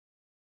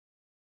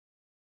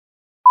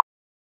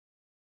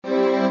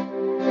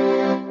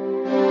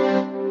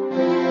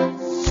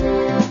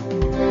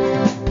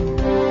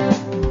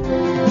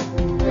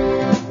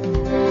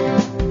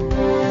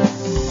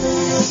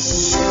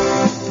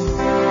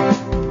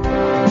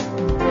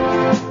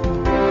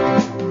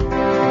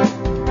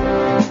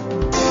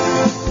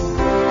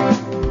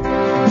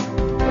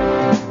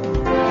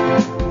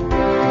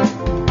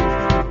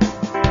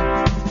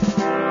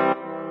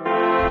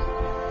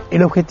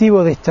El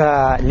objetivo de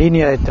esta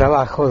línea de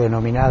trabajo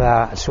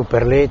denominada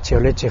superleche o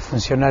leche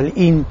funcional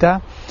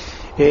INTA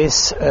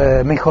es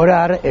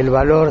mejorar el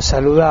valor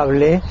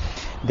saludable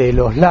de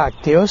los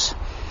lácteos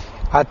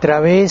a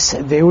través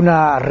de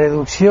una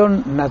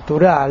reducción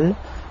natural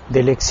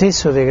del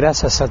exceso de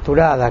grasa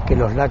saturada que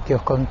los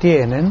lácteos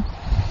contienen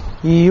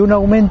y un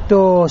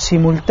aumento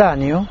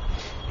simultáneo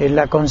en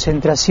la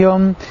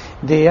concentración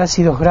de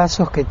ácidos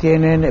grasos que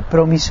tienen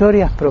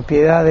promisorias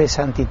propiedades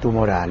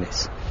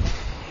antitumorales.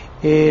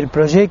 El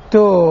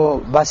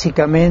proyecto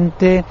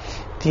básicamente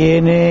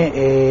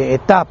tiene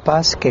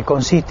etapas que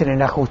consisten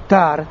en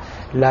ajustar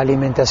la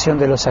alimentación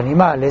de los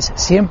animales,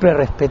 siempre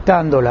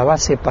respetando la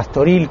base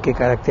pastoril que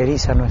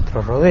caracteriza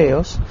nuestros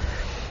rodeos.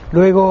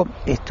 Luego,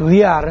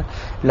 estudiar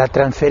la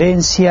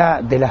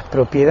transferencia de las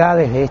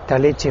propiedades de esta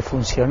leche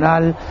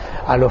funcional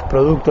a los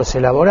productos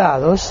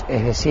elaborados,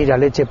 es decir, a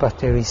leche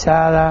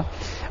pasteurizada,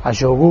 a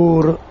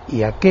yogur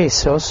y a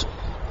quesos.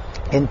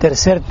 En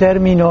tercer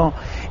término,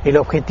 el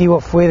objetivo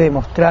fue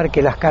demostrar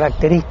que las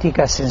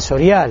características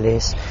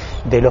sensoriales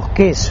de los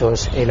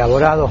quesos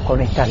elaborados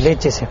con estas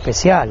leches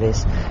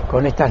especiales,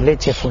 con estas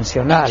leches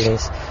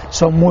funcionales,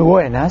 son muy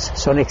buenas,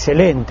 son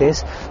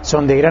excelentes,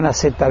 son de gran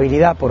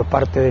aceptabilidad por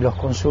parte de los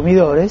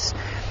consumidores.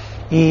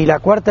 Y la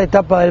cuarta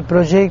etapa del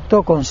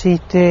proyecto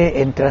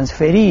consiste en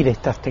transferir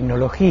estas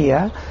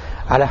tecnologías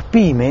a las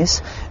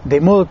pymes de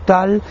modo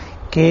tal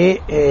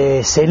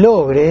que se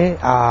logre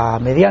a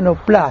mediano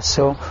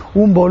plazo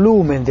un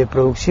volumen de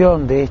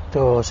producción de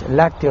estos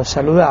lácteos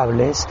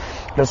saludables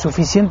lo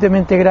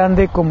suficientemente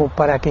grande como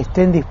para que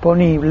estén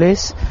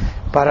disponibles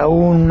para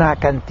una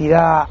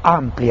cantidad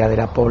amplia de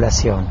la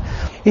población.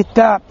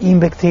 Esta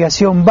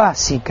investigación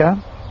básica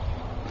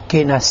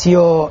que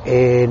nació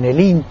en el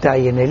INTA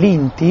y en el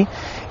INTI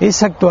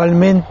es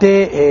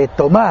actualmente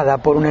tomada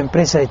por una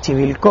empresa de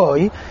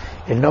Chivilcoy.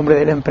 El nombre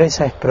de la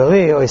empresa es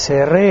Prodeo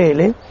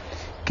SRL,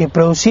 que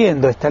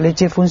produciendo esta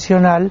leche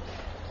funcional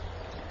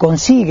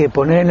consigue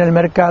poner en el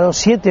mercado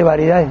 7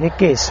 variedades de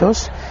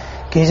quesos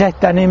que ya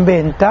están en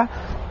venta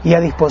y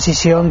a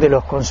disposición de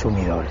los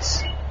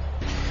consumidores.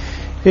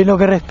 En lo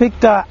que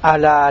respecta a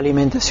la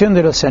alimentación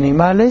de los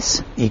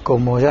animales, y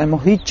como ya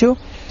hemos dicho,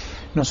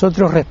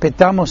 nosotros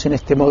respetamos en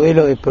este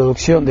modelo de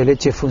producción de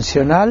leche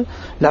funcional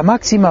la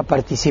máxima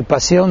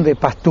participación de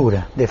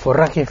pastura, de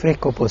forraje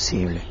fresco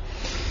posible.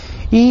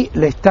 Y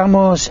le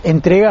estamos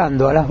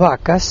entregando a las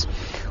vacas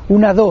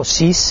una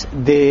dosis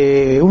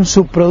de un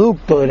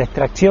subproducto de la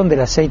extracción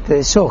del aceite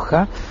de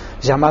soja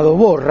llamado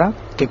borra,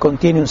 que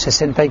contiene un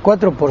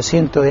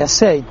 64% de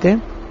aceite,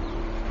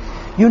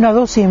 y una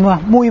dosis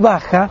muy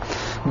baja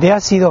de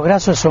ácidos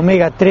grasos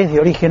omega 3 de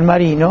origen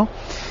marino,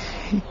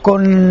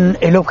 con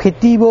el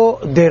objetivo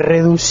de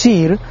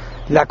reducir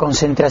la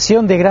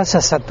concentración de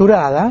grasa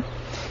saturada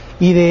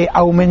y de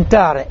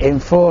aumentar en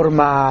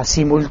forma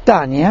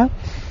simultánea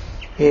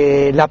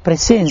la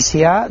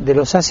presencia de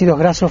los ácidos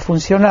grasos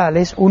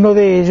funcionales. Uno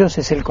de ellos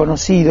es el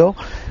conocido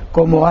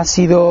como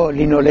ácido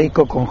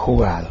linoleico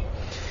conjugado.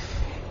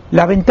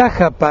 La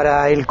ventaja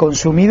para el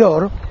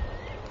consumidor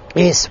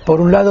es,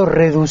 por un lado,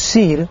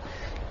 reducir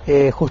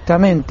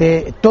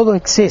justamente todo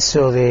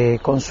exceso de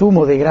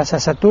consumo de grasa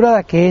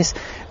saturada, que es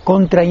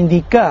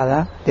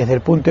contraindicada desde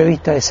el punto de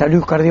vista de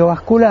salud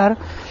cardiovascular,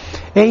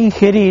 e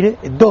ingerir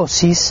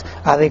dosis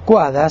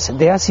adecuadas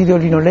de ácido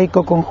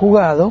linoleico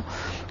conjugado,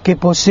 que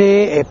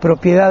posee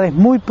propiedades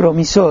muy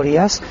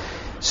promisorias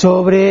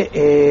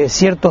sobre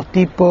ciertos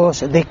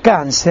tipos de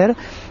cáncer.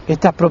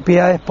 Estas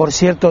propiedades, por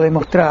cierto,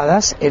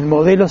 demostradas en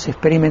modelos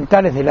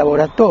experimentales de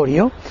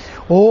laboratorio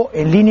o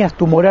en líneas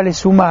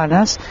tumorales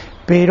humanas,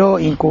 pero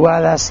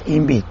incubadas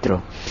in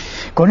vitro.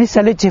 Con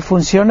esa leche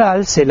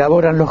funcional se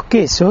elaboran los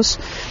quesos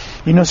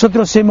y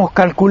nosotros hemos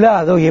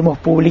calculado y hemos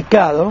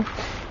publicado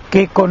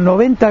que con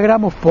 90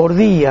 gramos por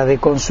día de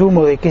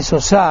consumo de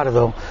queso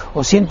sardo,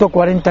 o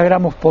 140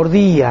 gramos por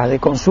día de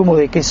consumo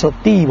de queso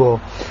tivo,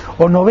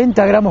 o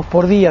 90 gramos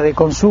por día de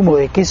consumo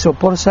de queso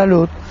por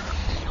salud,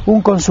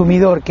 un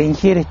consumidor que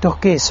ingiere estos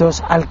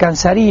quesos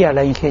alcanzaría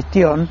la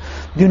ingestión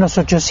de unos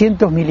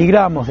 800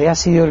 miligramos de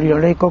ácido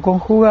linoleico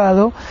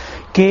conjugado,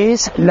 que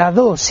es la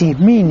dosis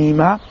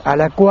mínima a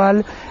la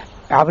cual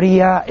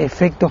habría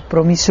efectos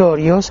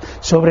promisorios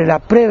sobre la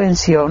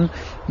prevención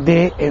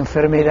de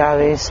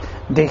enfermedades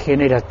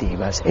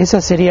degenerativas.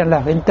 Esas serían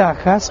las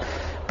ventajas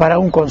para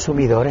un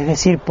consumidor, es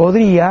decir,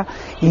 podría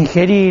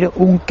ingerir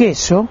un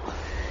queso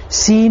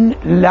sin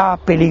la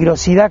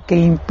peligrosidad que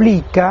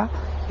implica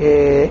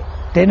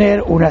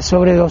tener una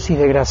sobredosis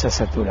de grasa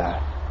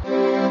saturada.